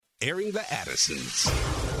airing the Addisons.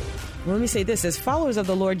 Well, let me say this. As followers of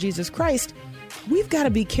the Lord Jesus Christ, we've got to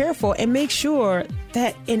be careful and make sure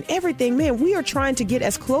that in everything, man, we are trying to get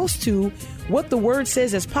as close to what the word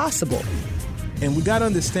says as possible. And we got to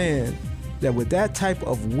understand that with that type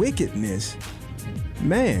of wickedness,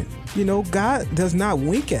 man, God does not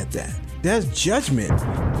wink at that. There's judgment.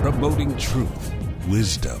 Promoting truth,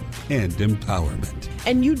 wisdom, and empowerment.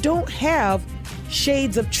 And you don't have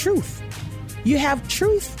shades of truth. You have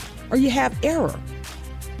truth or you have error.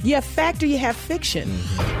 You have fact or you have fiction.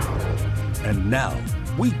 Mm-hmm. And now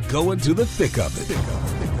we go into the thick of it.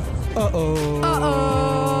 Uh-oh.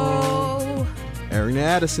 Airing the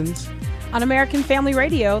Addisons. On American Family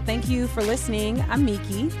Radio, thank you for listening. I'm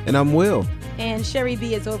Miki. And I'm Will. And Sherry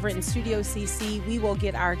B is over in Studio CC. We will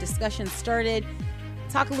get our discussion started.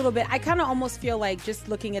 Talk a little bit. I kind of almost feel like just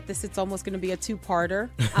looking at this, it's almost going to be a two-parter.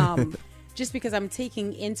 Just because I'm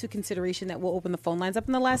taking into consideration that we'll open the phone lines up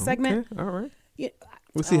in the last segment. All right.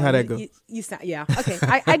 We'll see how that goes. Yeah. Okay.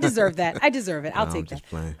 I deserve that. I deserve it. I'll take that. Just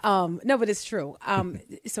playing. No, but it's true.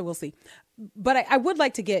 So we'll see. But I would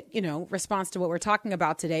like to get, response to what we're talking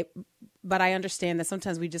about today. But I understand that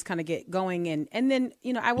sometimes we just kind of get going and then,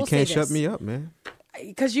 I will say this. You can't shut me up, man.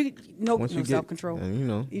 Because no self-control.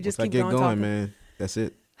 You just keep going, talking. Man. That's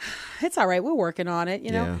it. It's all right. We're working on it,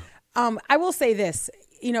 Yeah. I will say this.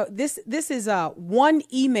 This is one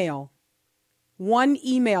email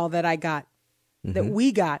that I got, that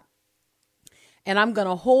we got. And I'm going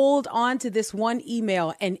to hold on to this one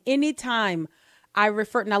email. And anytime I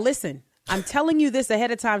refer, now listen, I'm telling you this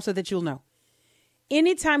ahead of time so that you'll know.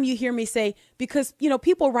 Anytime you hear me say, because,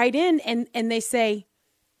 people write in and they say,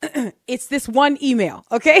 it's this one email.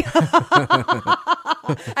 Okay.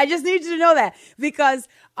 I just need you to know that because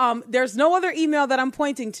there's no other email that I'm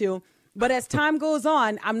pointing to. But as time goes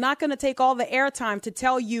on, I'm not going to take all the airtime to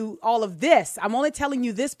tell you all of this. I'm only telling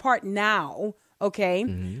you this part now. Okay.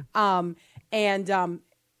 Mm-hmm. And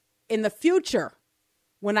in the future,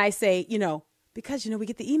 when I say, because, we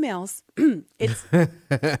get the emails,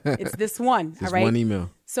 it's this one. Just all right. One email.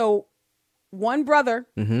 So one brother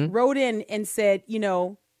wrote in and said,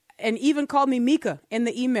 and even called me Mika in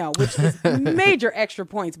the email, which is major extra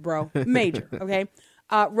points, bro. Major. Okay.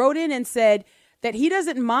 Wrote in and said that he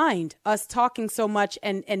doesn't mind us talking so much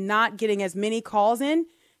and not getting as many calls in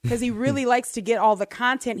because he really likes to get all the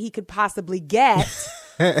content he could possibly get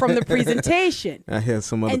from the presentation. I hear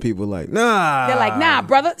some other people like, nah. They're like, nah,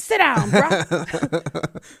 brother, sit down, bro.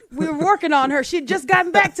 We were working on her. She'd just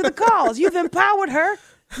gotten back to the calls. You've empowered her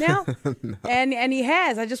now. No. And he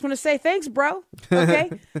has. I just want to say thanks, bro. Okay.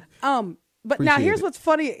 But Appreciate now here's it. What's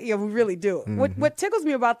funny. Yeah, we really do. Mm-hmm. What tickles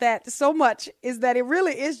me about that so much is that it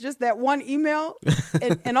really is just that one email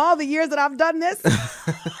in all the years that I've done this.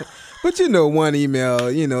 But one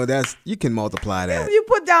email, that's, you can multiply that. You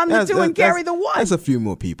put down the two and carry the one. That's a few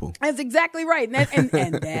more people. That's exactly right. And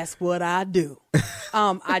that's what I do.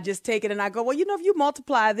 I just take it and I go, well, if you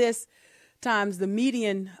multiply this times the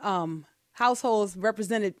median households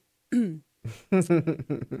represented,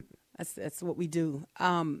 that's what we do.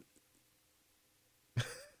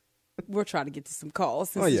 We're trying to get to some calls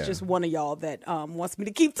since it's just one of y'all that wants me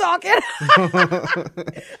to keep talking.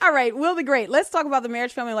 All right, Will the Great. Let's talk about the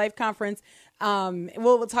Marriage Family Life Conference.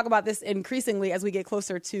 We'll talk about this increasingly as we get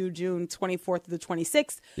closer to June 24th to the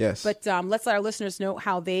 26th. Yes. But let's let our listeners know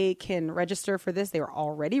how they can register for this. They are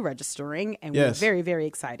already registering, and we're very, very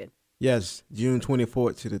excited. Yes, June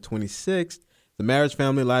 24th to the 26th, the Marriage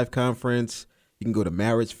Family Life Conference. You can go to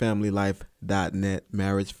marriagefamilylife.net,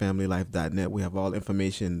 marriagefamilylife.net. We have all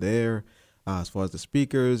information there as far as the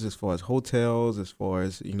speakers, as far as hotels, as far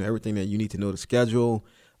as, everything that you need to know to schedule.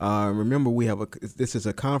 Remember, this is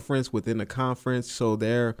a conference within a conference. So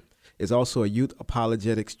there is also a youth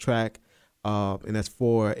apologetics track, and that's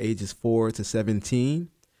for ages 4 to 17.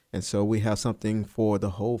 And so we have something for the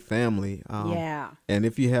whole family. And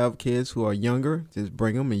if you have kids who are younger, just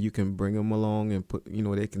bring them, and you can bring them along and put,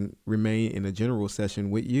 they can remain in a general session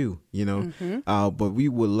with you, But we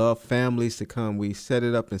would love families to come. We set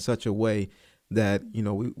it up in such a way that,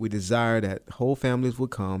 we desire that whole families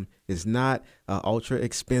would come. It's not ultra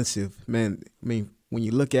expensive. Man, I mean, when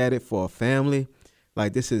you look at it for a family,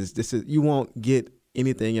 like this is, you won't get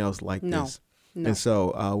anything else like this. No. And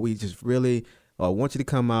so we just really... I want you to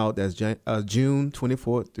come out. That's June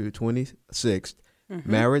 24th through 26th,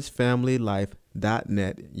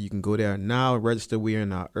 marriagefamilylife.net. You can go there now and register. We are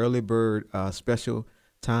in our early bird special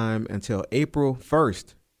time until April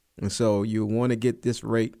 1st. And so you want to get this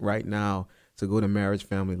rate right now, so go to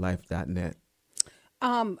marriagefamilylife.net.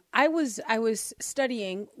 I was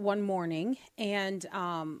studying one morning, and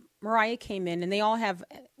Mariah came in, and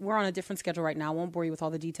we're on a different schedule right now. I won't bore you with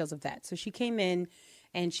all the details of that. So she came in,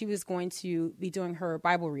 and she was going to be doing her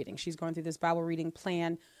Bible reading. She's going through this Bible reading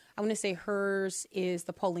plan. I'm going to say hers is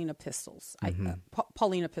the Pauline Epistles.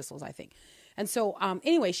 Pauline Epistles, I think. And so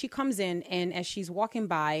anyway, she comes in, and as she's walking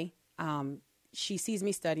by, she sees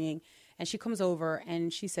me studying, and she comes over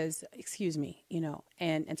and she says, excuse me,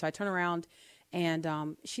 and so I turn around, and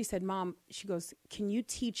she said, Mom, she goes, can you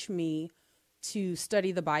teach me to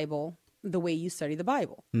study the Bible the way you study the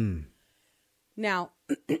Bible? Now,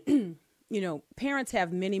 parents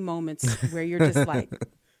have many moments where you're just like,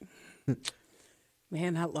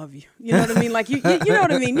 man, I love you. You know what I mean? Like, you know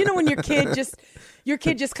what I mean? When your kid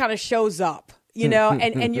just kind of shows up,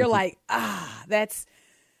 and you're like,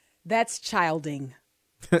 that's childing.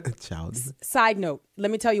 Childing. Side note,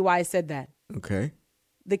 let me tell you why I said that. Okay.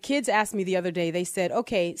 The kids asked me the other day, they said,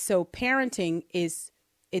 okay, so parenting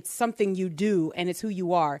it's something you do and it's who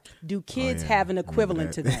you are. Do kids have an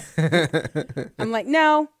equivalent to that? I'm like,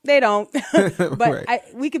 no, they don't. But right.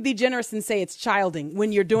 We could be generous and say it's childing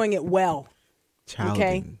when you're doing it well.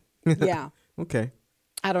 Childing. Okay. Yeah. Okay.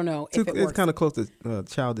 I don't know if it works. It's kind of close to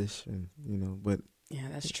childish, but yeah,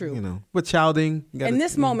 that's true. But childing. In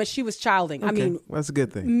this moment, she was childing. Okay. I mean, well, that's a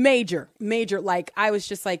good thing. Major. Like, I was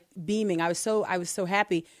just like beaming. I was so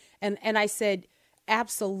happy. And I said,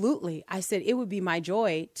 absolutely. I said, it would be my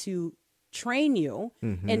joy to train you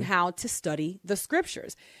in how to study the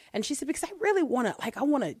scriptures. And she said, because I really want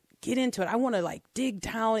to get into it. I want to dig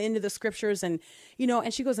down into the scriptures, and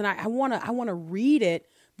and she goes, and I want to read it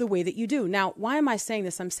the way that you do. Now, why am I saying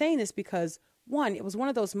this? I'm saying this because it was one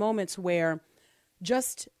of those moments where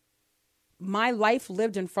just my life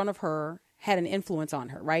lived in front of her had an influence on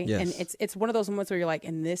her, right? Yes. And it's one of those moments where you're like,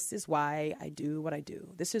 and this is why I do what I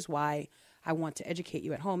do. This is why I want to educate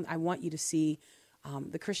you at home. I want you to see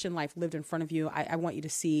the Christian life lived in front of you. I want you to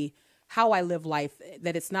see how I live life,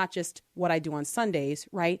 that it's not just what I do on Sundays,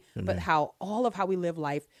 right? Amen. But how all of how we live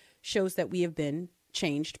life shows that we have been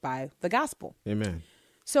changed by the gospel. Amen.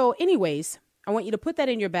 So anyways, I want you to put that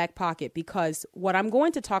in your back pocket, because what I'm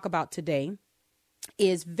going to talk about today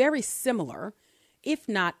is very similar, if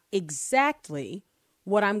not exactly,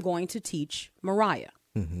 what I'm going to teach Mariah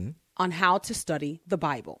on how to study the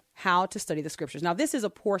Bible, how to study the scriptures. Now, this is a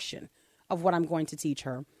portion of what I'm going to teach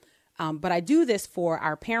her. But I do this for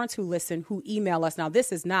our parents who listen, who email us. Now,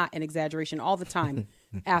 this is not an exaggeration, all the time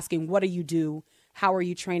asking, what do you do? How are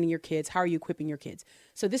you training your kids? How are you equipping your kids?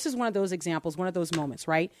 So this is one of those examples, one of those moments,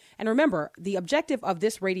 right? And remember, the objective of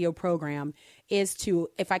this radio program is to,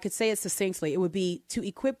 if I could say it succinctly, it would be to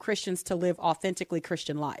equip Christians to live authentically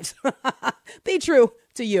Christian lives. Be true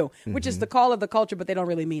to you, which is the call of the culture, but they don't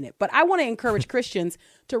really mean it. But I want to encourage Christians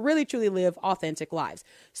to really, truly live authentic lives.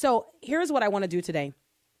 So here's what I want to do today.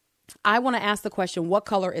 I want to ask the question, what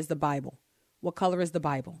color is the Bible? What color is the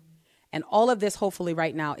Bible? And all of this, hopefully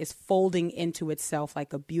right now, is folding into itself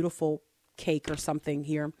like a beautiful cake or something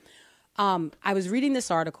here. I was reading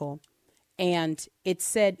this article, and it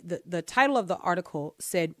said, the title of the article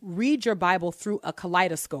said, read your Bible through a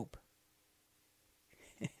kaleidoscope.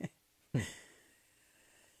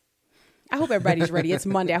 I hope everybody's ready. It's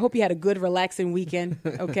Monday. I hope you had a good, relaxing weekend.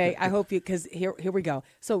 Okay. I hope you, because here we go.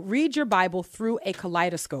 So read your Bible through a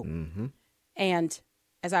kaleidoscope. And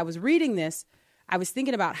as I was reading this, I was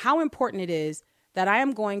thinking about how important it is that I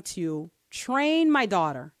am going to train my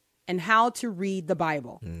daughter in how to read the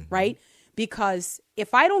Bible, right? Because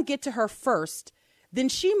if I don't get to her first, then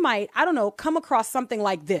she might, I don't know, come across something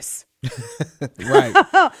like this. Right.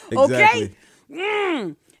 Okay.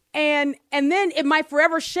 And then it might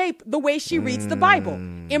forever shape the way she reads the Bible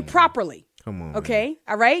improperly. Come on. Okay. Man.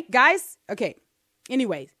 All right, guys. Okay.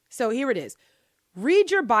 Anyway, so here it is.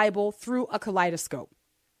 Read your Bible through a kaleidoscope.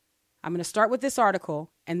 I'm going to start with this article,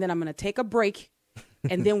 and then I'm going to take a break,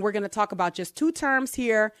 and then we're going to talk about just two terms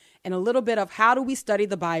here and a little bit of how do we study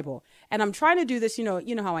the Bible. And I'm trying to do this, you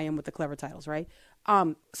know how I am with the clever titles, right?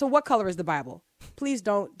 So what color is the Bible? Please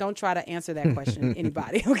don't try to answer that question,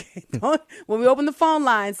 anybody. Okay. When we open the phone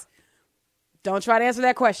lines, don't try to answer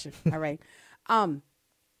that question. All right.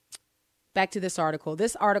 Back to this article.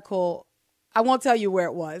 This article, I won't tell you where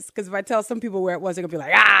it was, because if I tell some people where it was, they're going to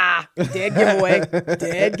be like, dead giveaway,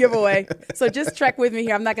 dead giveaway. So just trek with me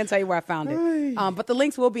here. I'm not going to tell you where I found it. But the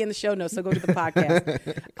links will be in the show notes, so go to the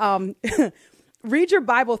podcast. Read your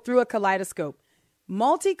Bible through a kaleidoscope.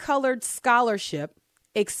 Multicolored scholarship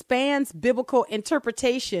expands biblical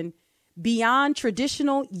interpretation beyond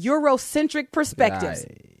traditional Eurocentric perspectives.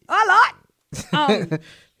 A lot.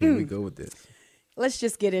 Here we go with this. Let's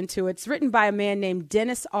just get into it. It's written by a man named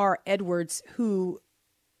Dennis R. Edwards, who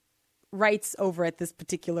writes over at this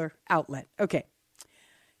particular outlet. Okay.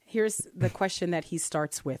 Here's the question that he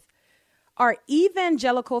starts with. Are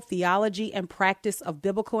evangelical theology and practice of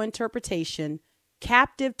biblical interpretation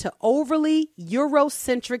captive to overly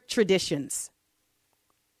Eurocentric traditions?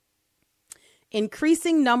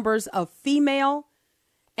 Increasing numbers of female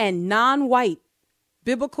and non-white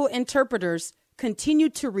biblical interpreters continue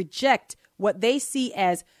to reject what they see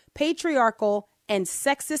as patriarchal and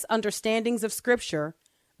sexist understandings of Scripture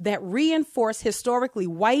that reinforce historically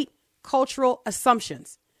white cultural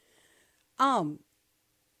assumptions. That's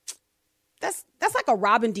like a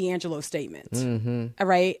Robin DiAngelo statement. Mm-hmm. All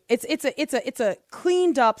right. It's a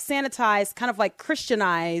cleaned up, sanitized, kind of like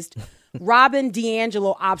Christianized Robin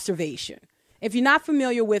DiAngelo observation. If you're not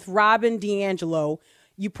familiar with Robin DiAngelo,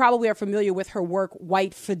 you probably are familiar with her work,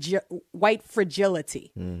 White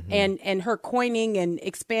Fragility, mm-hmm. and her coining and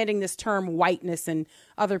expanding this term whiteness and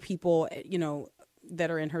other people, that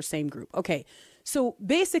are in her same group. Okay. So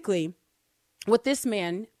basically what this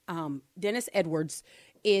man, Dennis Edwards,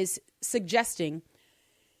 is suggesting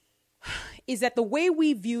is that the way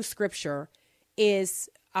we view Scripture is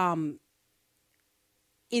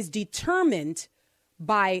determined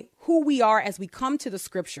by who we are as we come to the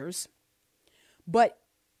Scriptures. But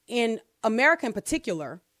in America in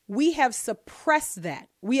particular, we have suppressed that.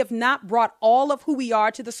 We have not brought all of who we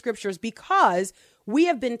are to the Scriptures because we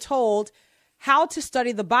have been told how to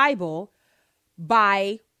study the Bible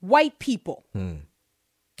by white people.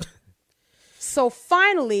 So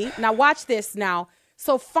finally, now watch this now.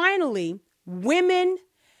 So finally, women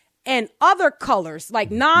and other colors,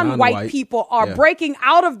 like non-white people, are breaking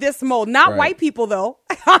out of this mold. Not white people, though.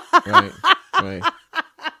 Right.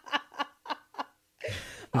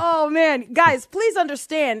 Oh, man. Guys, please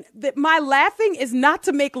understand that my laughing is not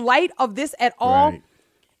to make light of this at all. Right.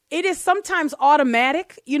 It is sometimes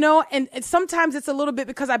automatic, and sometimes it's a little bit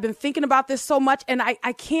because I've been thinking about this so much and I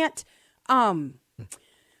can't. All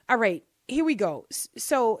right, here we go.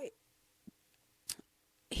 So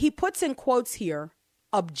he puts in quotes here,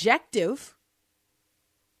 objective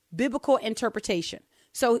biblical interpretation.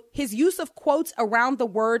 So his use of quotes around the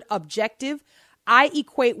word objective, I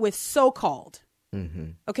equate with so-called.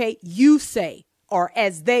 Mm-hmm. Okay, you say, or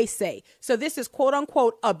as they say. So this is quote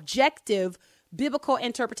unquote objective biblical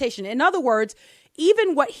interpretation. In other words,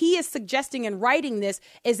 even what he is suggesting in writing this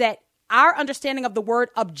is that our understanding of the word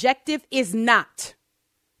objective is not.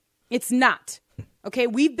 It's not. Okay,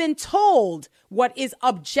 we've been told what is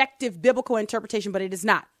objective biblical interpretation, but it is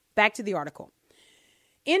not. Back to the article.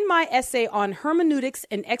 In my essay on hermeneutics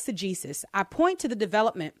and exegesis, I point to the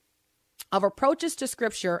development of approaches to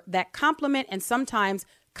Scripture that complement and sometimes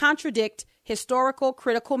contradict historical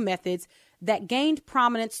critical methods that gained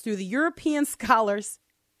prominence through the European scholars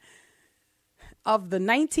of the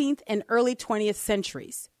 19th and early 20th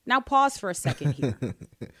centuries. Now pause for a second here.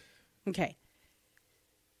 Okay.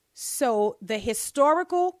 So the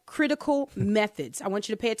historical critical methods, I want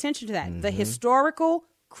you to pay attention to that. Mm-hmm. The historical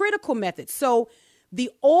critical methods. So the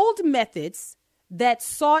old methods that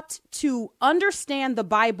sought to understand the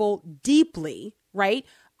Bible deeply, right?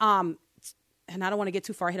 And I don't want to get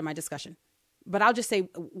too far ahead of my discussion, but I'll just say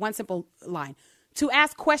one simple line. To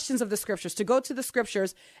ask questions of the Scriptures, to go to the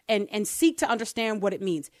Scriptures and seek to understand what it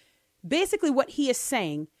means. Basically, what he is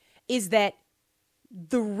saying is that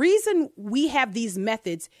the reason we have these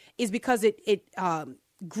methods is because it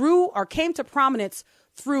grew or came to prominence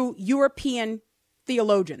through European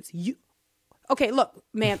theologians. Okay, look,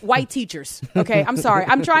 man, white teachers. Okay, I'm sorry.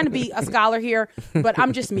 I'm trying to be a scholar here, but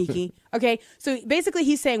I'm just Miki. Okay, so basically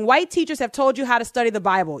he's saying white teachers have told you how to study the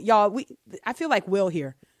Bible. Y'all, I feel like Will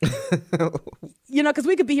here. Because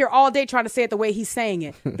we could be here all day trying to say it the way he's saying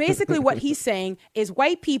it. Basically what he's saying is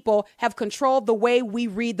white people have controlled the way we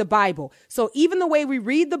read the Bible. So even the way we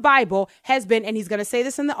read the Bible has been, and he's going to say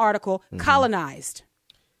this in the article, colonized.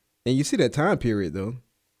 And you see that time period, though.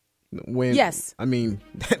 When, yes. I mean,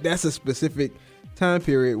 that's a specific time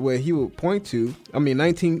period where he would point to. I mean,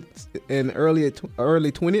 19th and early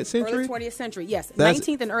 20th century? Early 20th century, yes. That's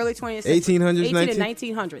 19th and early 20th century. 1800s, 18 and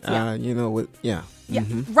 1900s, yeah. You know what? Yeah. Yeah,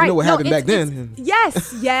 mm-hmm. right. You know what happened back then. Yes.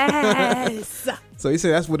 So he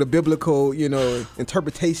said that's where the biblical,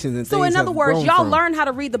 interpretations and things. So in other words, y'all from. learned how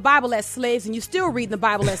to read the Bible as slaves, and you still read the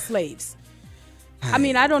Bible as slaves. I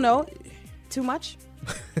mean, I don't know. Too much?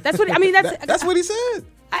 That's what I mean. That's what he said.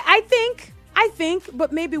 I think,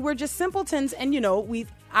 but maybe we're just simpletons, and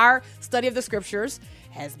our study of the Scriptures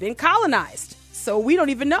has been colonized, so we don't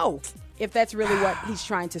even know if that's really what he's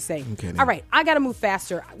trying to say. Okay, all right, I got to move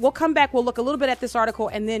faster. We'll come back. We'll look a little bit at this article,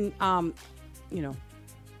 and then,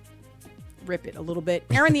 rip it a little bit.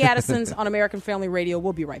 Aaron the Addisons on American Family Radio.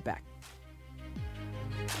 We'll be right back.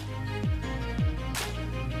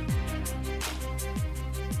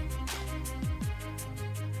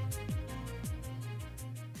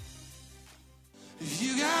 If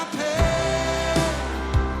you got pain,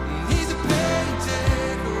 he's a pain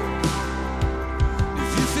taker.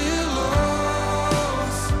 If you feel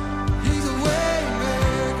lost, he's a way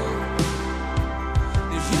maker.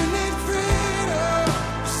 If you need freedom,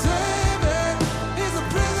 save it. He's a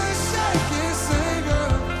prison shaking savior.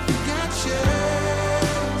 You got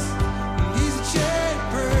chains, he's a chain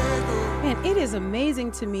breaker. Man, it is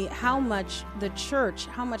amazing to me how much the church,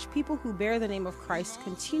 how much people who bear the name of Christ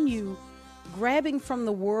continue grabbing from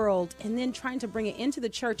the world and then trying to bring it into the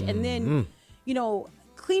church and then,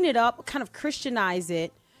 clean it up, kind of Christianize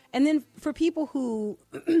it. And then for people who,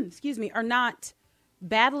 excuse me, are not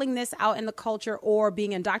battling this out in the culture or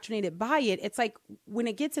being indoctrinated by it, it's like when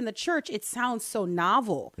it gets in the church, it sounds so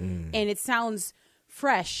novel and it sounds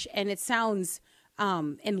fresh and it sounds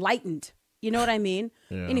enlightened. You know what I mean?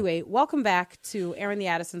 Yeah. Anyway, welcome back to Aaron the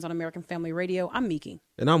Addisons on American Family Radio. I'm Miki.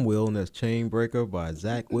 And I'm Will, and that's Chain Breaker by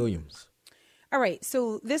Zach Williams. All right.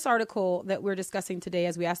 So this article that we're discussing today,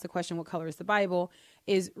 as we ask the question, what color is the Bible,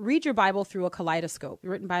 is Read Your Bible Through a Kaleidoscope,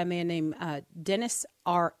 written by a man named Dennis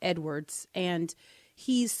R. Edwards. And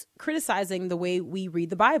he's criticizing the way we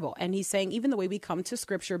read the Bible. And he's saying even the way we come to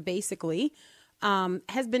Scripture, basically,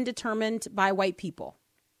 has been determined by white people.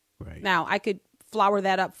 Right. Now, I could flower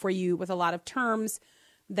that up for you with a lot of terms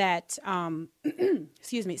that,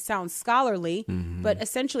 sound scholarly, but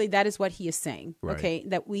essentially that is what he is saying. Right. Okay,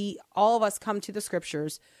 that all of us come to the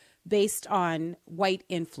Scriptures based on white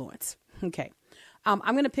influence. Okay, I'm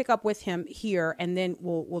going to pick up with him here, and then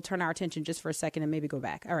we'll turn our attention just for a second and maybe go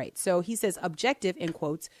back. All right, so he says objective, in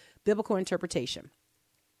quotes, biblical interpretation.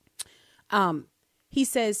 He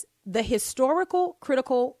says the historical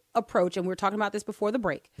critical approach, and we were talking about this before the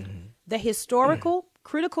break, the historical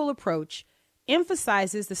critical approach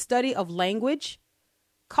emphasizes the study of language,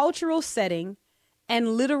 cultural setting,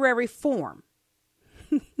 and literary form.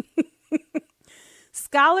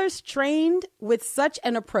 Scholars trained with such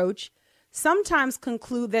an approach sometimes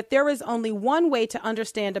conclude that there is only one way to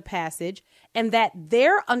understand a passage and that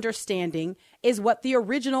their understanding is what the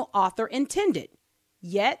original author intended.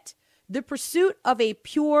 Yet, the pursuit of a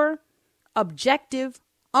pure, objective,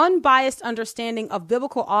 unbiased understanding of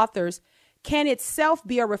biblical authors can itself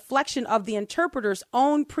be a reflection of the interpreter's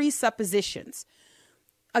own presuppositions.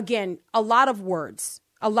 Again, a lot of words.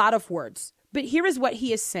 But here is what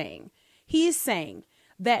he is saying. He is saying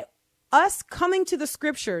that us coming to the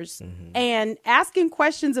Scriptures and asking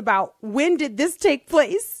questions about when did this take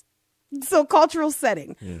place? So cultural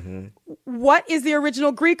setting. What is the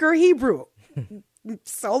original Greek or Hebrew?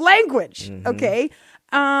 So language. Okay.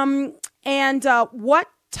 And what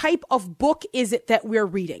type of book is it that we're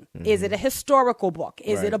reading? Is it a historical book?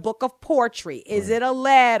 Is it a book of poetry? Is it a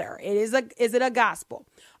letter? Is it a gospel?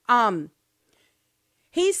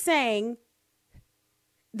 He's saying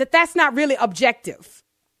that that's not really objective.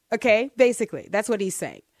 Okay, basically, that's what he's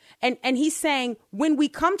saying. And he's saying when we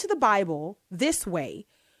come to the Bible this way,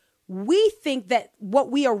 we think that what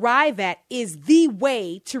we arrive at is the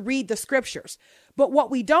way to read the Scriptures. But what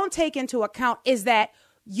we don't take into account is that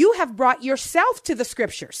you have brought yourself to the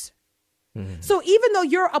Scriptures. So even though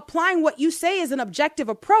you're applying what you say is an objective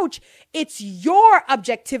approach, it's your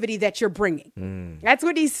objectivity that you're bringing. That's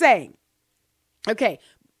what he's saying. Okay.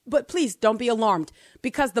 But please don't be alarmed,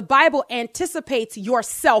 because the Bible anticipates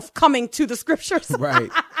yourself coming to the Scriptures.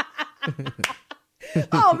 Right.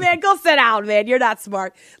 Oh, man, go sit down, man. You're not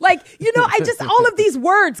smart. All of these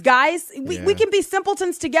words, guys, we can be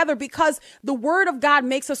simpletons together because the Word of God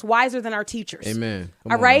makes us wiser than our teachers. Amen.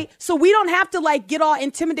 All right. So we don't have to get all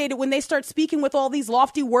intimidated when they start speaking with all these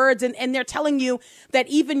lofty words and they're telling you that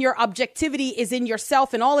even your objectivity is in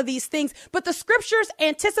yourself and all of these things. But the Scriptures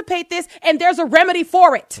anticipate this and there's a remedy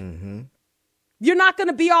for it. You're not going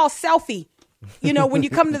to be all selfie, when you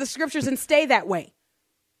come to the Scriptures and stay that way.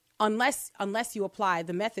 Unless you apply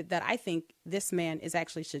the method that I think this man is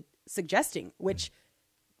actually suggesting, which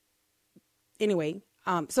anyway,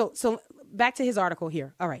 so back to his article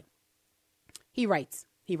here. All right. He writes,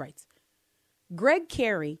 Greg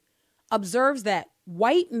Carey observes that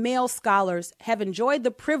white male scholars have enjoyed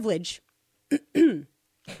the privilege, and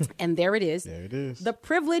there it is, the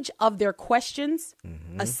privilege of their questions,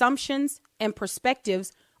 assumptions, and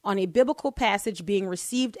perspectives on a biblical passage being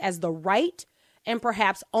received as the right and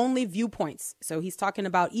perhaps only viewpoints. So he's talking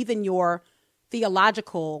about even your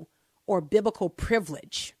theological or biblical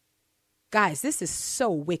privilege. Guys, this is so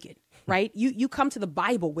wicked, right? You come to the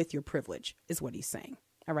Bible with your privilege, is what he's saying.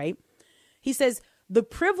 All right. He says the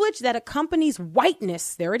privilege that accompanies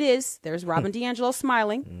whiteness. There it is. There's Robin DiAngelo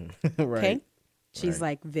smiling. Right. Okay. She's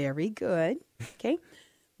like, very good. Okay.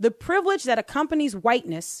 The privilege that accompanies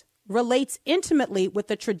whiteness relates intimately with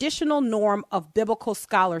the traditional norm of biblical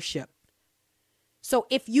scholarship. So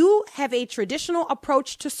if you have a traditional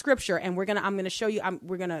approach to scripture, and I'm going to show you,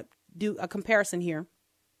 we're going to do a comparison here.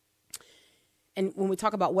 And when we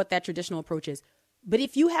talk about what that traditional approach is, but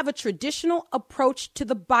if you have a traditional approach to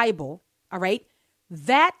the Bible, all right,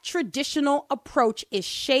 that traditional approach is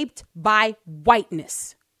shaped by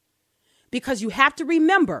whiteness. Because you have to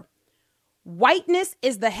remember, whiteness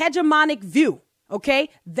is the hegemonic view. Okay,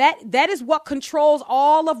 that is what controls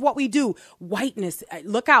all of what we do. Whiteness,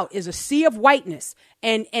 look out, is a sea of whiteness,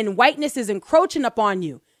 and whiteness is encroaching upon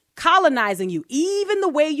you, colonizing you, even the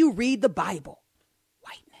way you read the Bible.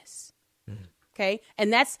 Whiteness. Mm-hmm. Okay,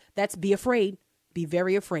 and that's be afraid, be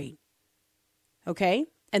very afraid. Okay,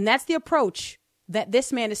 and that's the approach that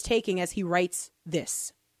this man is taking as he writes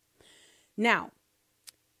this. Now,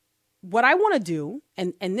 what I want to do,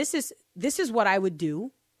 and this is what I would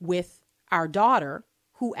do with our daughter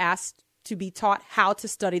who asked to be taught how to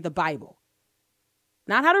study the Bible.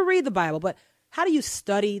 Not how to read the Bible, but how do you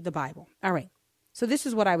study the Bible? All right. So this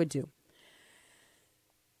is what I would do.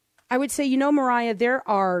 I would say, Mariah, there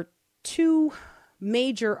are two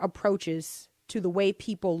major approaches to the way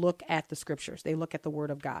people look at the scriptures. They look at the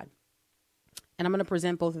Word of God. And I'm going to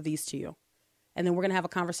present both of these to you. And then we're going to have a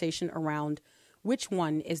conversation around which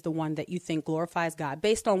one is the one that you think glorifies God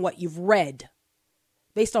based on what you've read.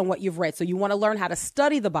 Based on what you've read. So you want to learn how to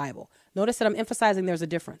study the Bible. Notice that I'm emphasizing there's a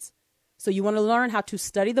difference. So you want to learn how to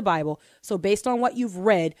study the Bible. So based on what you've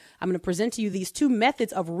read, I'm going to present to you these two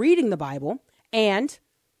methods of reading the Bible and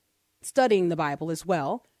studying the Bible as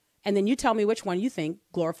well. And then you tell me which one you think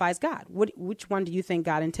glorifies God. Which one do you think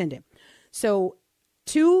God intended? So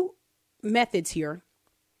two methods here,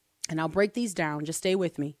 and I'll break these down. Just stay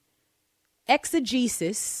with me.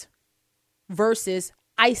 Exegesis versus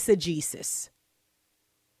eisegesis.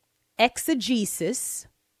 Exegesis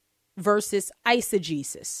versus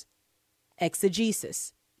eisegesis.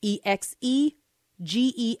 Exegesis. EXEGESIS.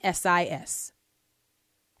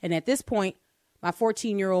 And at this point, my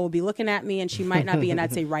 14-year-old will be looking at me and she might not be, and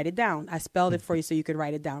I'd say, write it down. I spelled it for you so you could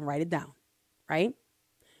write it down. Write it down. Right?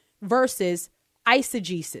 Versus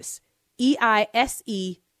eisegesis.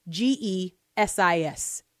 EISEGESIS.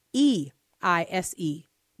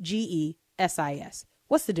 EISEGESIS.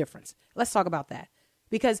 What's the difference? Let's talk about that.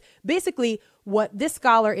 Because basically what this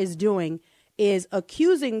scholar is doing is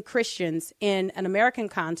accusing Christians in an American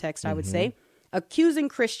context, I would say, accusing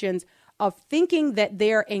Christians of thinking that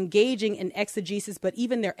they're engaging in exegesis, but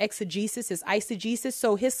even their exegesis is eisegesis.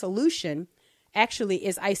 So his solution actually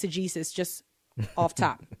is eisegesis, just off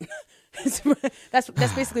top. That's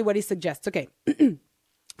basically what he suggests. Okay.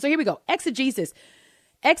 So here we go. Exegesis.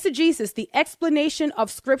 Exegesis, the explanation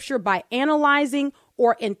of scripture by analyzing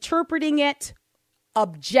or interpreting it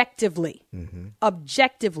objectively.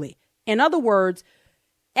 Objectively. In other words,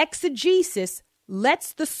 exegesis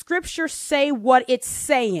lets the scripture say what it's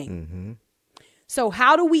saying. So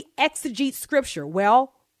how do we exegete scripture?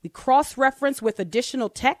 Well, we cross-reference with additional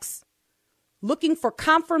texts, looking for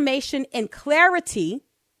confirmation and clarity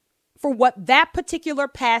for what that particular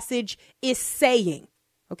passage is saying.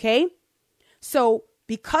 Okay? So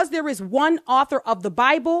because there is one author of the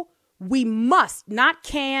Bible, we must, not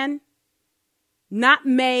can, not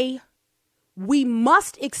may, we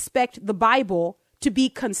must expect the Bible to be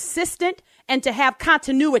consistent and to have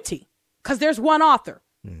continuity because there's one author,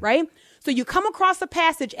 right? So you come across a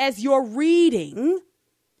passage as you're reading,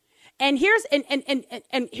 and here's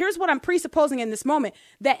what I'm presupposing in this moment,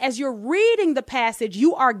 that as you're reading the passage,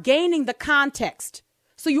 you are gaining the context.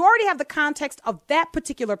 So you already have the context of that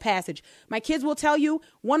particular passage. My kids will tell you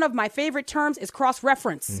one of my favorite terms is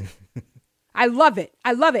cross-reference. I love it.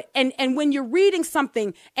 I love it. And when you're reading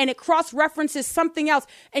something and it cross-references something else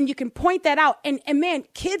and you can point that out, and man,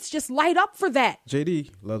 kids just light up for that.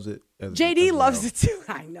 JD loves it. JD loves it too.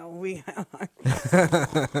 I know.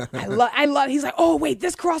 I love, he's like, oh, wait,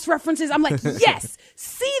 this cross-references. I'm like, yes,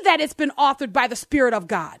 see that it's been authored by the Spirit of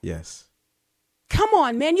God. Yes. Come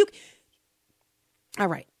on, man. All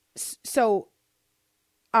right. So,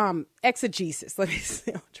 exegesis. Let me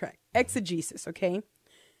stay on track. Exegesis, okay?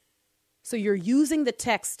 So you're using the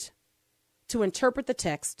text to interpret the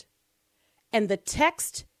text, and the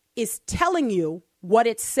text is telling you what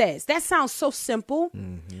it says. That sounds so simple,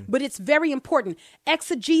 but it's very important.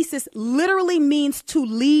 Exegesis literally means to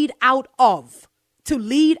lead out of. To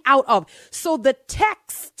lead out of. So the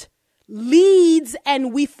text leads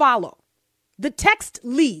and we follow. The text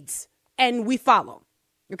leads and we follow.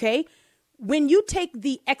 Okay? When you take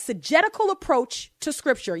the exegetical approach to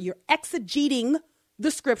scripture, you're exegeting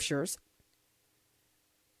the scriptures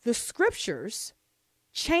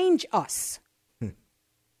change us.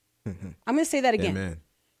 I'm going to say that again. Amen.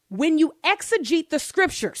 When you exegete the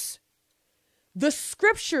scriptures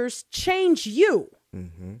change you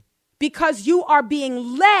because you are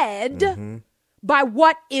being led by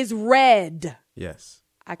what is read. Yes.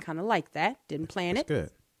 I kind of like that. Didn't plan it.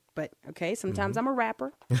 Good. But okay, sometimes I'm a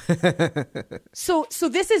rapper. So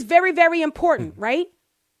this is very, very important, right?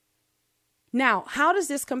 Now, how does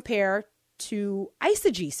this compare to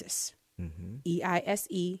eisegesis?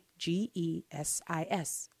 E-I-S-E-G-E-S-I-S.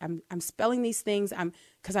 I'm spelling these things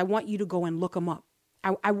because I want you to go and look them up.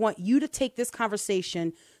 I want you to take this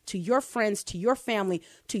conversation to your friends, to your family,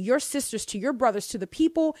 to your sisters, to your brothers, to the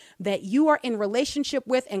people that you are in relationship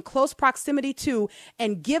with and close proximity to,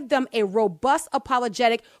 and give them a robust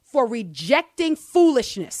apologetic for rejecting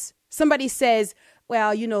foolishness. Somebody says,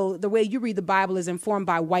 well, you know, the way you read the Bible is informed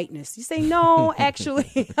by whiteness. You say, no,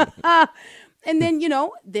 actually. And then,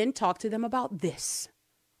 then talk to them about this.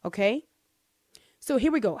 Okay? So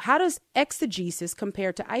here we go. How does exegesis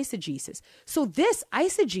compare to eisegesis? So this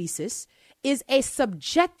eisegesis is a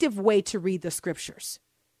subjective way to read the scriptures.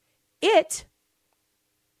 It,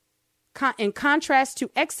 in contrast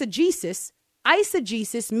to exegesis,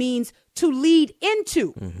 eisegesis means to lead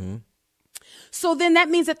into. So then that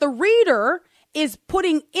means that the reader is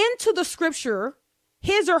putting into the scripture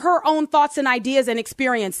his or her own thoughts and ideas and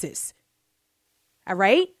experiences. All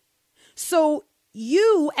right? So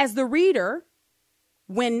you, as the reader,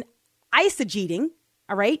 when eisegeting,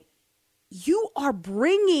 all right, you are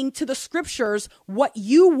bringing to the scriptures what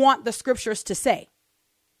you want the scriptures to say.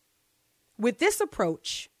 With this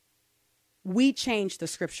approach, we change the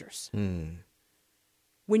scriptures.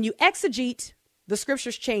 When you exegete, the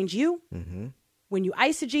scriptures change you. When you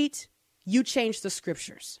eisegete, you change the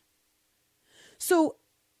scriptures. So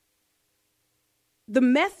the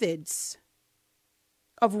methods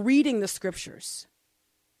of reading the scriptures,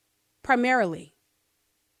 primarily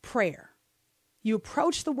prayer. You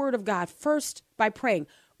approach the word of God first by praying.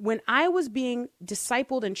 When I was being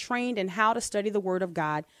discipled and trained in how to study the word of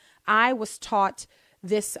God, I was taught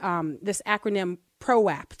this acronym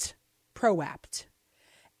PROAPT.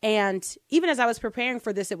 And even as I was preparing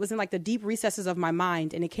for this, it was in like the deep recesses of my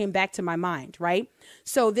mind, and it came back to my mind, right?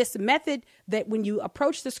 So this method that when you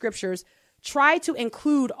approach the scriptures, try to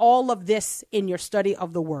include all of this in your study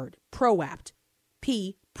of the word. PROAPT.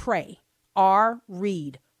 P, pray. R,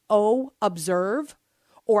 read. O, observe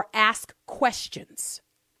or ask questions.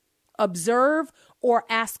 Observe or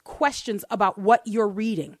ask questions about what you're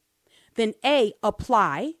reading. Then A,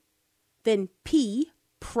 apply. Then P,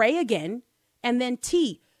 pray again. And then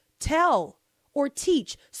T, tell or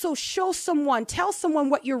teach. So tell someone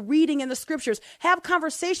what you're reading in the scriptures. Have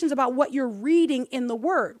conversations about what you're reading in the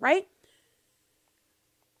word, right?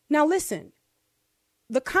 Now listen,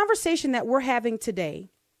 the conversation that we're having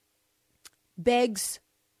today begs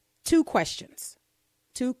two questions.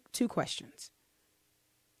 Two questions.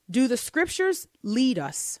 Do the scriptures lead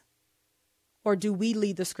us, or do we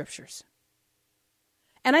lead the scriptures?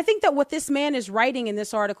 And I think that what this man is writing in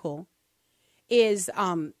this article is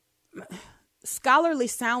scholarly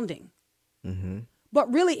sounding.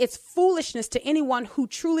 But really, it's foolishness to anyone who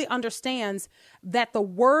truly understands that the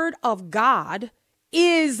word of God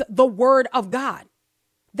is the word of God.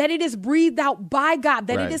 That it is breathed out by God,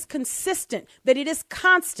 that it is consistent, that it is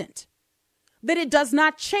constant, that it does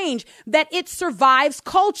not change, that it survives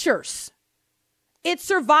cultures. It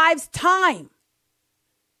survives time.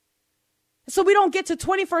 So we don't get to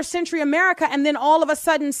 21st century America and then all of a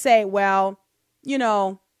sudden say, well,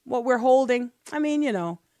 what we're holding,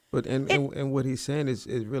 But and what he's saying is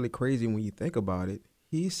really crazy when you think about it.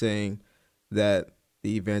 He's saying that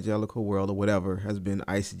the evangelical world or whatever has been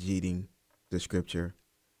eisegeting the scripture.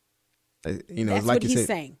 That's like what you he's said,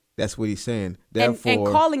 saying. That's what he's saying. Therefore, and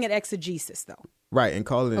calling it exegesis, though. Right, and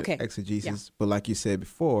calling it Okay. exegesis. Yeah. But like you said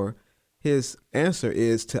before, his answer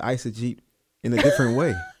is to eisegete in a different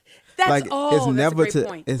way. That's it's a never great to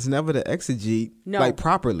point. it's never to exegete No.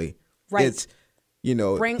 properly. Right. It's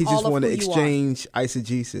Bring he all just of want to who you are. exchange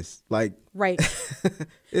eisegesis. Right.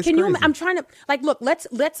 It's Can you? crazy. I'm trying to look. Let's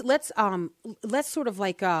sort of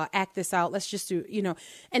act this out. Let's just do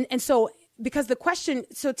and so because the question.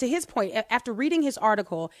 So to his point, after reading his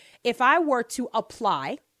article, if I were to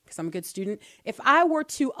apply, because I'm a good student, if I were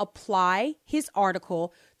to apply his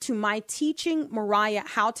article to my teaching Mariah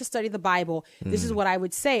how to study the Bible, this is what I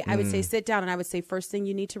would say. I would say sit down and I would say first thing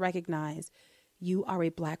you need to recognize, you are a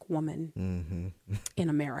black woman in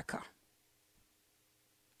America.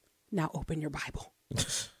 Now open your Bible.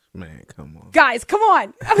 Man, come on. Guys, come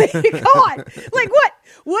on. Come on.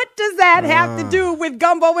 What does that have to do with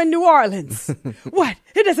gumbo in New Orleans? What?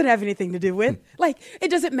 It doesn't have anything to do with. It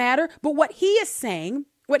doesn't matter. But what he is saying,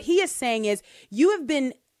 What he is saying is you have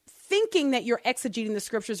been thinking that you're exegeting the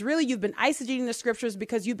scriptures. Really, you've been eisegeting the scriptures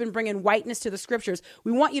because you've been bringing whiteness to the scriptures.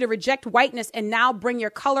 We want you to reject whiteness and now bring your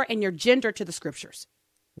color and your gender to the scriptures.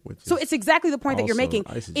 So it's exactly the point that you're making.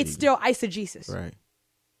 It's still eisegesis. Right.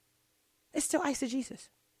 It's still eisegesis.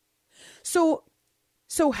 So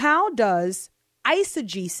how does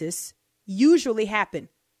eisegesis usually happen?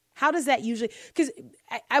 How does that usually, because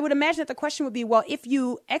I would imagine that the question would be, well, if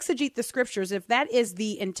you exegete the scriptures, if that is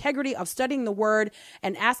the integrity of studying the word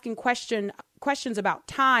and asking questions about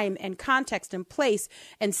time and context and place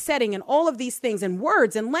and setting and all of these things and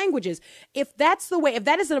words and languages, if that's the way, if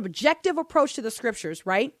that is an objective approach to the scriptures,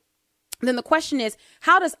 right? Then the question is,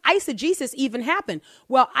 how does eisegesis even happen?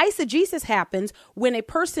 Well, eisegesis happens when a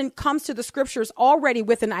person comes to the scriptures already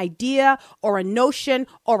with an idea or a notion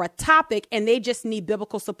or a topic, and they just need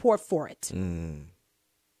biblical support for it.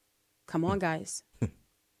 Come on, guys.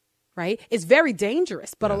 Right? It's very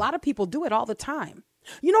dangerous, but a lot of people do it all the time.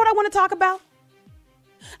 You know what I want to talk about?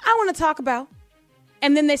 I want to talk about.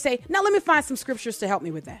 And then they say, now let me find some scriptures to help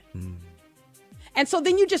me with that. And so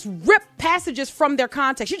then you just rip passages from their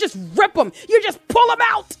context. You just rip them. You just pull them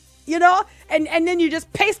out, you know, and then you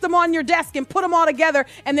just paste them on your desk and put them all together.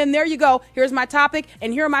 And then there you go. Here's my topic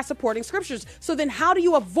and here are my supporting scriptures. So then how do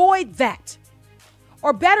you avoid that?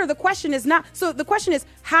 Or better, the question is not. So the question is,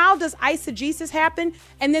 how does eisegesis happen?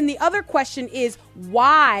 And then the other question is,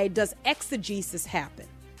 why does exegesis happen?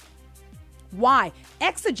 Why?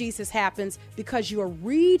 Exegesis happens because you are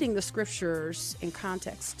reading the scriptures in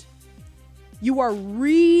context. You are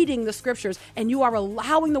reading the scriptures and you are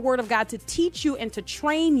allowing the word of God to teach you and to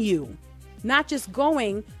train you, not just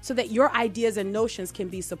going so that your ideas and notions can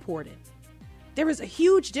be supported. There is a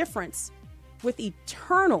huge difference with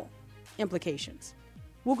eternal implications.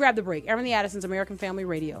 We'll grab the break. Aaron the Addisons, American Family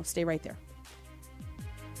Radio. Stay right there.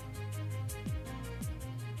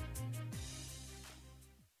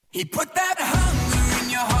 He put that hunger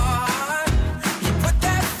in your heart. He put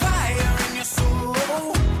that fire in your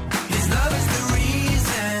soul. His love is the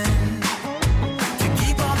reason to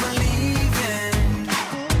keep on believing.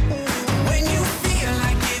 When you feel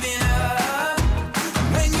like giving up,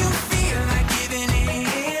 when you feel like giving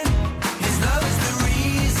in, His love is the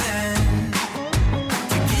reason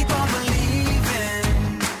to keep on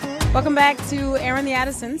believing. Welcome back to Aaron the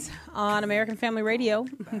Addisons on American Family Radio.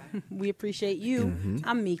 We appreciate you.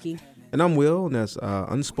 I'm Miki. And I'm Will, and that's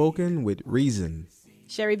Unspoken with Reason.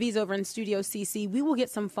 Sherry B's over in Studio CC. We will get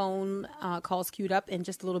some phone calls queued up in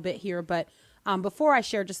just a little bit here. But before I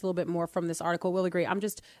share just a little bit more from this article, Will agree.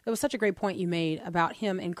 It was such a great point you made about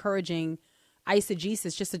him encouraging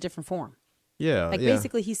eisegesis, just a different form. Yeah.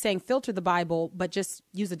 Basically he's saying filter the Bible, but just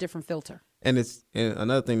use a different filter. And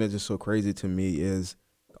another thing that's just so crazy to me is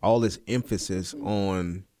all this emphasis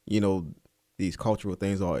on, these cultural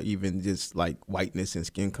things, or even just like whiteness and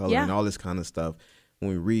skin color and all this kind of stuff.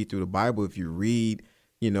 When we read through the Bible, if you read,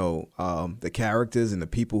 the characters and the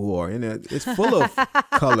people who are in it, it's full of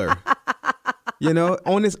color,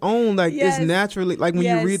 on its own. Like it's naturally, like when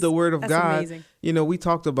you read the word of God, amazing. We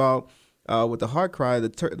talked about with the heart cry,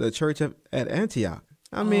 the church at Antioch.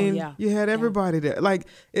 I mean, you had everybody there. Like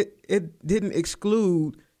it didn't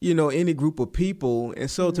exclude, any group of people.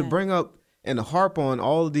 And so to bring up and to harp on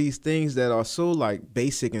all of these things that are so like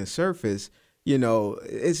basic and surface,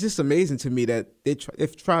 it's just amazing to me that they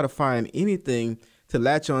try to find anything to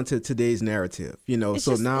latch on to today's narrative,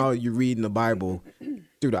 so now you're reading the Bible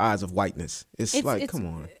through the eyes of whiteness. It's come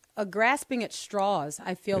on. A grasping at straws.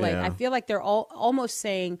 I feel like they're all almost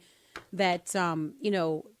saying that,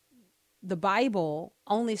 the Bible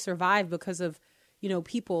only survived because of,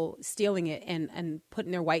 people stealing it and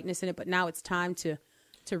putting their whiteness in it. But now it's time to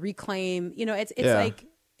reclaim, it's like,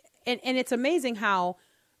 and it's amazing how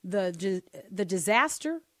the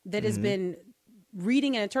disaster that has been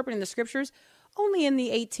reading and interpreting the scriptures only in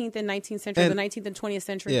the 18th and 19th century, the 19th and 20th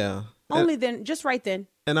century. Yeah. Only then, just right then.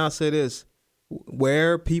 And I'll say this,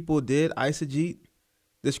 where people did eisegete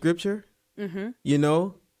the scripture,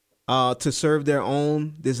 to serve their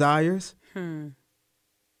own desires,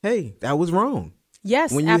 hey, that was wrong.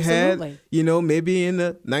 Yes, when you absolutely. had, maybe in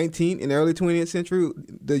the 19th and early 20th century,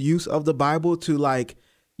 the use of the Bible to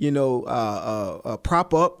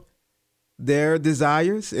prop up their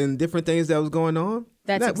desires and different things that was going on.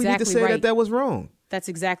 We need to say that was wrong. That's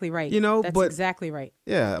exactly right. That's exactly right.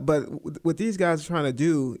 Yeah, but what these guys are trying to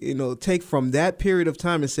do, take from that period of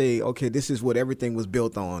time and say, okay, this is what everything was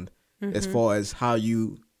built on, as far as how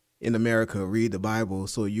you in America read the Bible.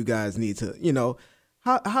 So you guys need to,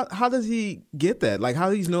 How does he get that? Like, how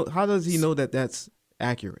does he know that that's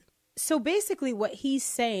accurate? So basically what he's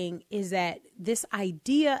saying is that this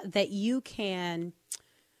idea that you can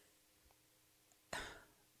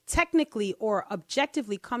technically or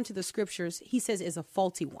objectively come to the scriptures, he says is a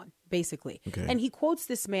faulty one, basically. Okay. And he quotes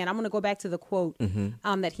this man. I'm going to go back to the quote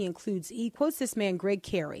that he includes. He quotes this man, Greg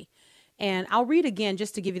Carey. And I'll read again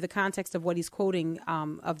just to give you the context of what he's quoting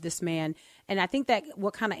of this man. And I think that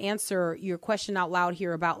will kind of answer your question out loud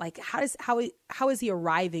here about like how is he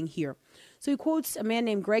arriving here? So he quotes a man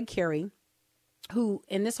named Greg Carey, who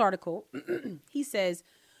in this article, he says,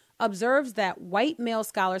 observes that white male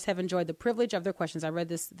scholars have enjoyed the privilege of their questions. I read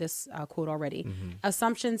this quote already.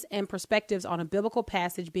 Assumptions and perspectives on a biblical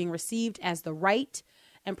passage being received as the right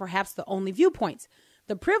and perhaps the only viewpoints.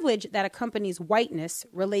 The privilege that accompanies whiteness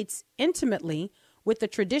relates intimately with the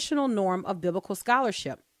traditional norm of biblical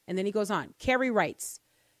scholarship. And then he goes on. Carey writes,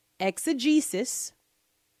 exegesis,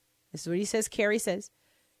 this is what he says, Carey says.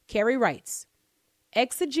 Carey writes,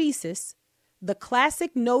 exegesis, the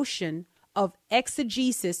classic notion of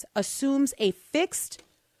exegesis assumes a fixed,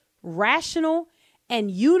 rational,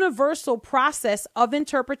 and universal process of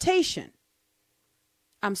interpretation.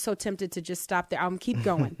 I'm so tempted to just stop there. I'm keep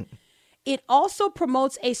going. It also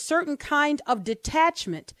promotes a certain kind of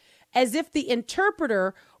detachment, as if the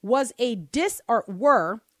interpreter was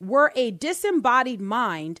were a disembodied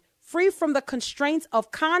mind free from the constraints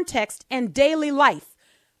of context and daily life.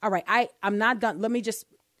 All right, I'm not done. Let me just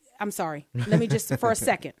for a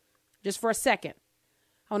second. Just for a second.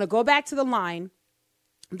 I want to go back to the line.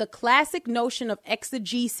 The classic notion of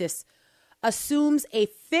exegesis assumes a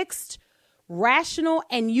fixed, rational,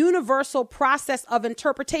 and universal process of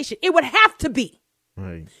interpretation. It would have to be.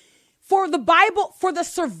 Right. For the Bible, for the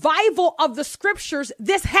survival of the scriptures,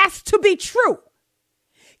 this has to be true.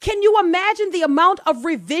 Can you imagine the amount of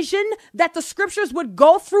revision that the scriptures would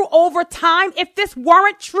go through over time if this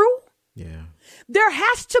weren't true? Yeah. There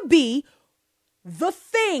has to be the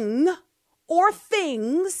thing or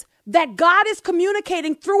things that God is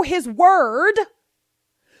communicating through his word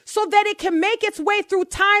so that it can make its way through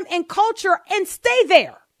time and culture and stay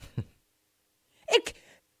there.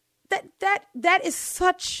 That is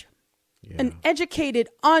such an educated,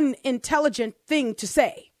 unintelligent thing to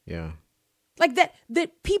say. Yeah. Like that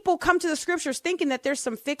people come to the scriptures thinking that there's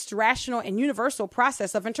some fixed, rational, and universal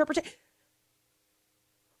process of interpretation.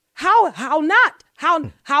 How not?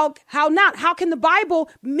 How not? How can the Bible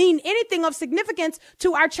mean anything of significance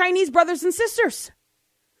to our Chinese brothers and sisters?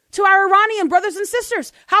 To our Iranian brothers and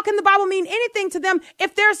sisters? How can the Bible mean anything to them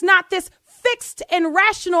if there's not this fixed and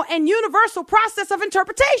rational and universal process of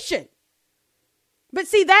interpretation? But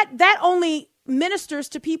see, that only ministers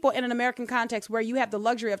to people in an American context where you have the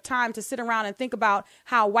luxury of time to sit around and think about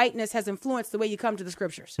how whiteness has influenced the way you come to the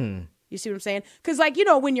scriptures. You see what I'm saying? Because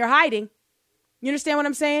when you're hiding, you understand what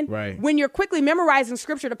I'm saying? Right. When you're quickly memorizing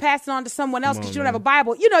scripture to pass it on to someone else because you don't have a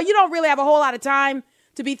Bible, you don't really have a whole lot of time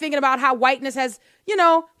to be thinking about how whiteness has,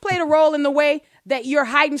 played a role in the way that you're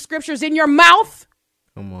hiding scriptures in your mouth.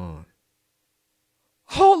 Come on.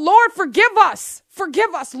 Oh, Lord, forgive us.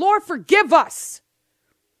 Forgive us. Lord, forgive us.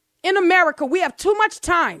 In America, we have too much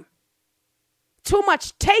time, too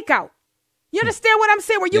much takeout. You understand what I'm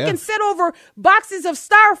saying? Where you can sit over boxes of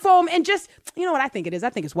styrofoam and just, you know what I think it is? I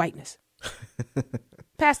think it's whiteness.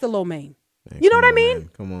 Pass the lo mein. You know what I mean? Man.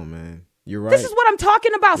 Come on, man. You're right. This is what I'm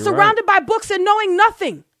talking about. You're surrounded by books and knowing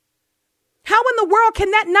nothing. How in the world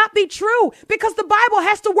can that not be true? Because the Bible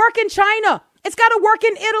has to work in China. It's got to work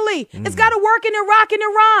in Italy. It's got to work in Iraq and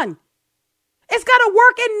Iran. It's got to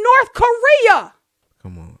work in North Korea.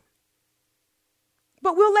 Come on.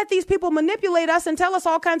 But we'll let these people manipulate us and tell us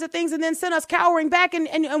all kinds of things and then send us cowering back. And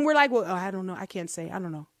we're like, well, I don't know. I can't say. I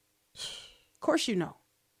don't know. Of course you know.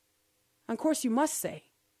 Of course you must say.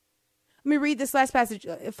 Let me read this last passage.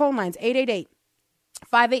 Phone lines,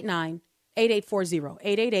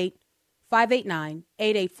 888-589-8840.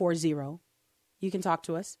 888-589-8840. You can talk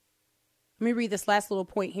to us. Let me read this last little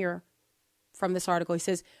point here from this article. He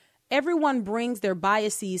says, everyone brings their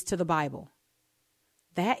biases to the Bible.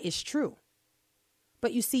 That is true.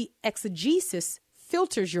 But you see, exegesis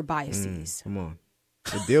filters your biases. Come on.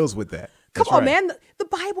 It deals with that. Come on, man. The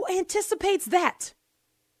Bible anticipates that.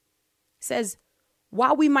 It says,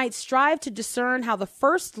 while we might strive to discern how the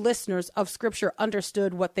first listeners of Scripture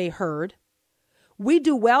understood what they heard, we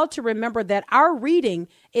do well to remember that our reading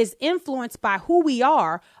is influenced by who we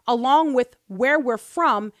are, along with where we're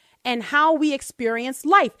from and how we experience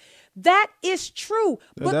life. That is true.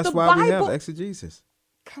 But that's the why Bible, we have exegesis.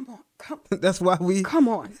 Come on. That's why we Come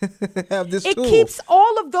on. have this It tool keeps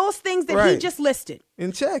all of those things that he Right. just listed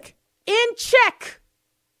in check. in check.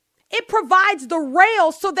 It provides the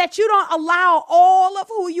rails so that you don't allow all of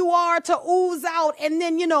who you are to ooze out and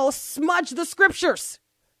then, smudge the scriptures.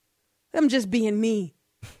 I'm just being me.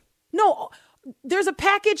 No, there's a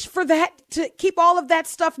package for that to keep all of that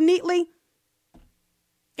stuff neatly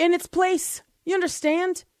in its place. You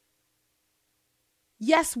understand?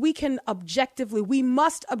 Yes, we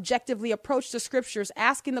must objectively approach the scriptures,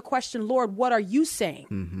 asking the question, Lord, what are you saying?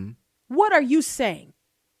 Mm-hmm. What are you saying?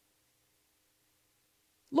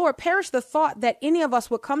 Lord, perish the thought that any of us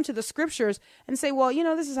would come to the scriptures and say, well,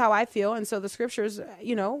 this is how I feel. And so the scriptures,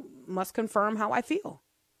 must confirm how I feel.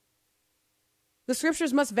 The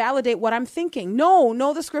scriptures must validate what I'm thinking.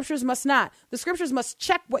 No, the scriptures must not. The scriptures must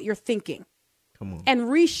check what you're thinking. Come on. And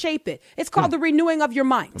reshape it. It's called the renewing of your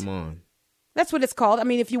mind. Come on. That's what it's called. I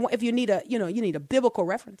mean, if you need a biblical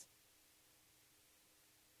reference.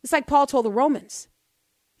 It's like Paul told the Romans.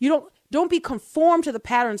 Don't be conformed to the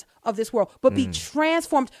patterns of this world, but be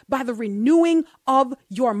transformed by the renewing of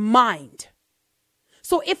your mind.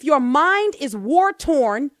 So if your mind is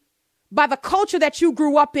war-torn by the culture that you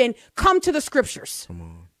grew up in, come to the scriptures. Come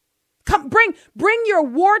on. Come, bring your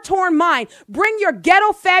war-torn mind. Bring your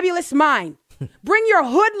ghetto fabulous mind. Bring your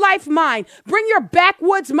hood life mind. Bring your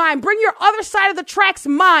backwoods mind. Bring your other side of the tracks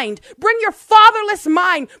mind. Bring your fatherless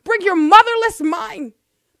mind. Bring your motherless mind.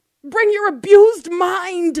 Bring your abused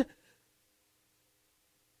mind.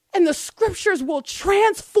 And the scriptures will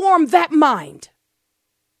transform that mind.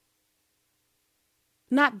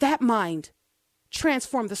 Not that mind.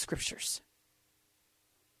 Transform the scriptures.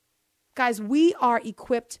 Guys, we are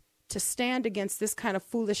equipped to stand against this kind of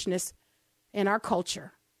foolishness in our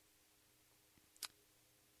culture.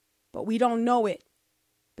 But we don't know it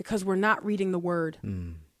because we're not reading the word.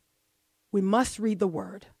 We must read the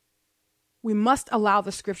word. We must allow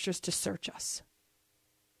the scriptures to search us.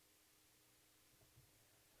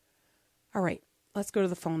 All right, let's go to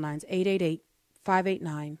the phone lines.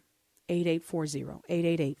 888-589-8840.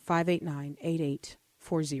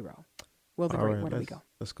 888-589-8840. Will the Great, where do we go?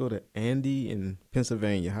 Let's go to Andy in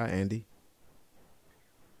Pennsylvania. Hi, Andy.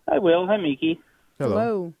 Hi, Will. Hi, Miki.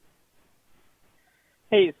 Hello.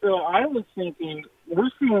 Hey, so I was thinking we're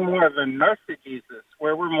seeing more of a narcissism,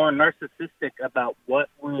 where we're more narcissistic about what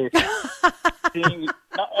we're seeing,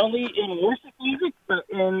 not only in worship music, but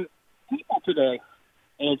in people today.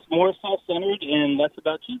 And it's more self-centered and less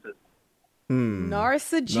about Jesus.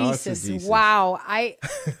 Narcissism. Wow.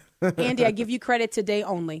 Andy, I give you credit today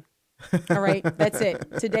only. All right, that's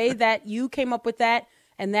it. Today that you came up with that,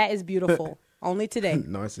 and that is beautiful. Only today.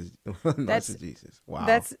 Narcissism. Wow.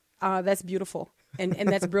 That's beautiful. And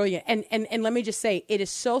that's brilliant. And let me just say, it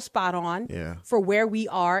is so spot on for where we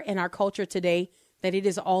are in our culture today that it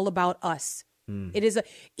is all about us. It is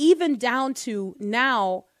even down to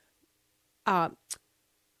now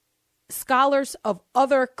scholars of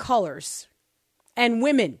other colors and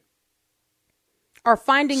women are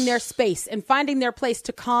finding their space and finding their place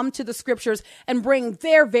to come to the scriptures and bring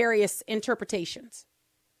their various interpretations.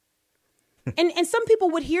 And some people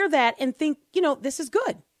would hear that and think, this is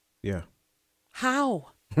good. Yeah. How?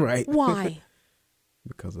 Right. Why?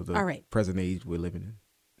 Because of the present age we're living in.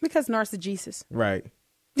 Because narcissism. Right.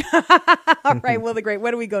 All right, Will the Great.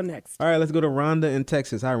 Where do we go next? All right, let's go to Rhonda in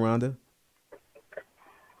Texas. Hi, Rhonda.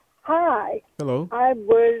 Hi. Hello. I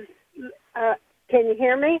was, can you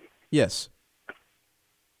hear me? Yes.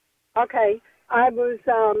 Okay. I was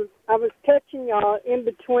catching y'all in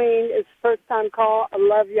between. It's first time call. I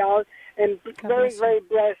love y'all and very, very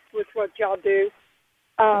blessed with what y'all do.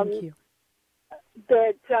 Thank you.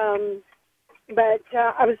 But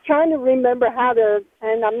I was trying to remember how to,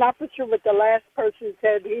 and I'm not for sure what the last person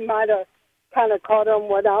said. He might have kind of caught on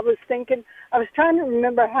what I was thinking. I was trying to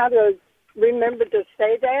remember how to remember to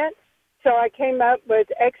say that. So I came up with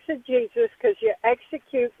exegesis, because you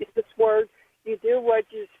execute this word. You do what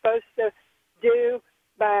you're supposed to do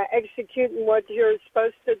by executing what you're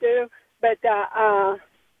supposed to do. But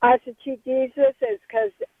exegesis is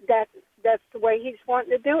because that's the way he's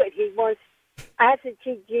wanting to do it. He wants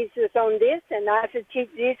exegete Jesus on this and exegete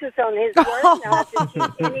Jesus on his word and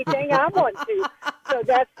exegete anything I want to. So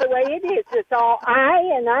that's the way it is. It's all I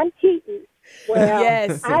and I'm cheating. Well,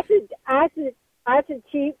 yes. I think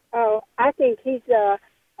he's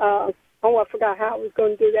I forgot how I was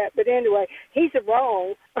going to do that. But anyway, he's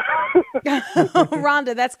wrong.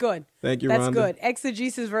 Rhonda, that's good. Thank you, That's Rhonda. good.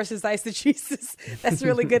 Exegesis versus eisegesis. That's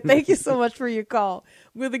really good. Thank you so much for your call.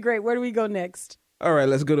 Really great. Where do we go next? All right,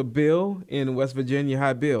 let's go to Bill in West Virginia.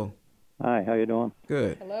 Hi, Bill. Hi, how you doing?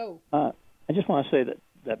 Good. Hello. I just want to say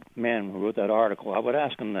that man who wrote that article, I would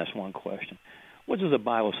ask him this one question. What does the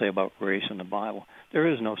Bible say about race in the Bible?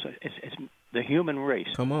 There is no such. It's the human race.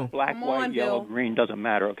 Come on. Black, Come white, on, yellow, Bill. green, doesn't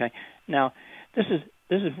matter, okay? Now, this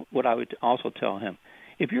is what I would also tell him.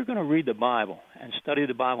 If you're going to read the Bible and study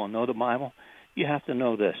the Bible and know the Bible, you have to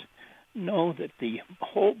know this. know that the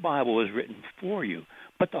whole Bible is written for you,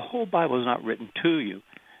 but the whole Bible is not written to you.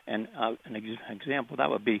 And an example, that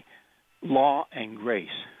would be law and grace.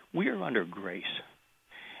 We are under grace.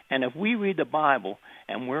 And if we read the Bible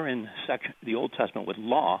and we're in the Old Testament with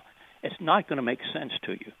law, it's not going to make sense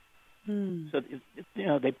to you. So,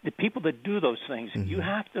 the people that do those things, you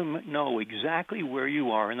have to know exactly where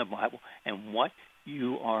you are in the Bible and what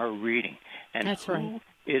you are reading and That's who right.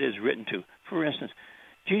 it is written to. For instance,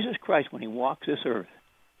 Jesus Christ, when he walks this earth,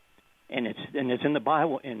 and it's in the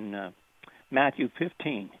Bible in Matthew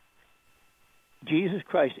 15, Jesus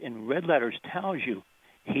Christ in red letters tells you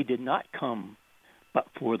he did not come but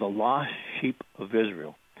for the lost sheep of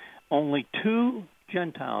Israel. Only 2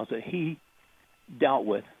 Gentiles that he dealt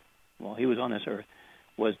with while he was on this earth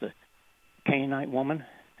was the Canaanite woman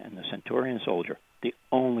and the centurion soldier, the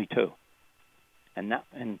only 2. And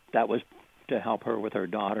that was to help her with her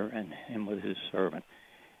daughter and with his servant.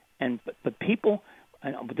 But people,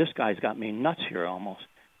 but this guy's got me nuts here almost.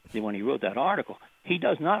 When he wrote that article, he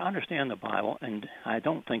does not understand the Bible, and I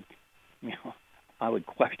don't think, I would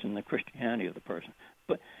question the Christianity of the person.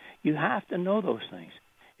 But you have to know those things.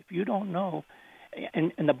 If you don't know,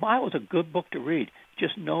 and the Bible is a good book to read.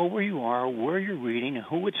 Just know where you are, where you're reading, and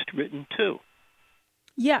who it's written to.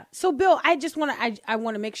 Yeah. So, Bill, I just want to I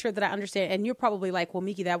want to make sure that I understand. And you're probably like, well,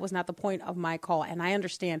 Miki, that was not the point of my call. And I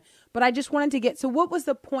understand. But I just wanted to get, so what was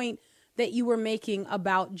the point that you were making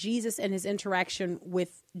about Jesus and his interaction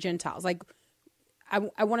with Gentiles? Like,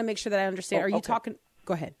 I want to make sure that I understand. Are you talking?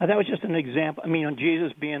 Go ahead. That was just an example. I mean, on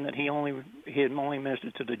Jesus being that he had only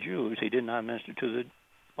ministered to the Jews, he did not minister to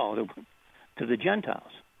the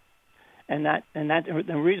Gentiles. And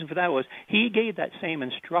the reason for that was he gave that same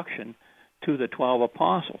instruction to the 12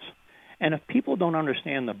 apostles. And if people don't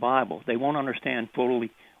understand the Bible, they won't understand fully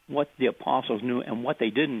what the apostles knew and what they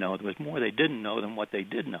didn't know. There was more they didn't know than what they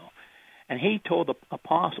did know. And he told the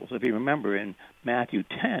apostles, if you remember in Matthew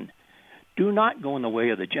 10, do not go in the way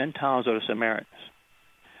of the Gentiles or the Samaritans,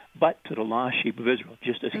 but to the lost sheep of Israel,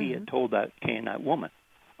 just as he had told that Canaanite woman.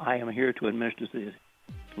 I am here to administer to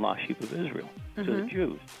the lost sheep of Israel, to the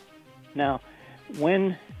Jews. Now, he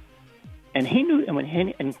knew,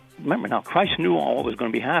 and remember now, Christ knew all that was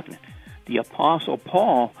going to be happening. The Apostle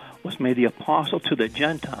Paul was made the apostle to the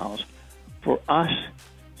Gentiles for us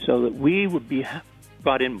so that we would be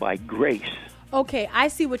brought in by grace. Okay, I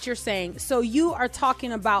see what you're saying. So you are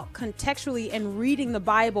talking about contextually and reading the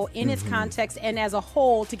Bible in its context and as a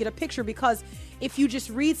whole to get a picture, because if you just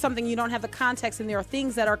read something, you don't have the context, and there are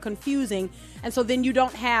things that are confusing, and so then you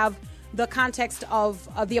don't have the context of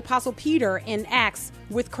the Apostle Peter in Acts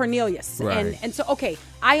with Cornelius. Right. And so, okay,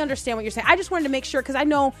 I understand what you're saying. I just wanted to make sure, because I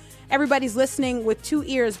know everybody's listening with 2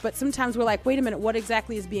 ears, but sometimes we're like, wait a minute, what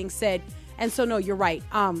exactly is being said? And so, no, you're right.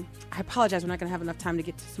 I apologize. We're not going to have enough time to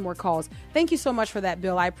get to some more calls. Thank you so much for that,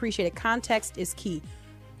 Bill. I appreciate it. Context is key.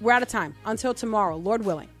 We're out of time. Until tomorrow, Lord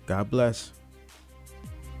willing. God bless.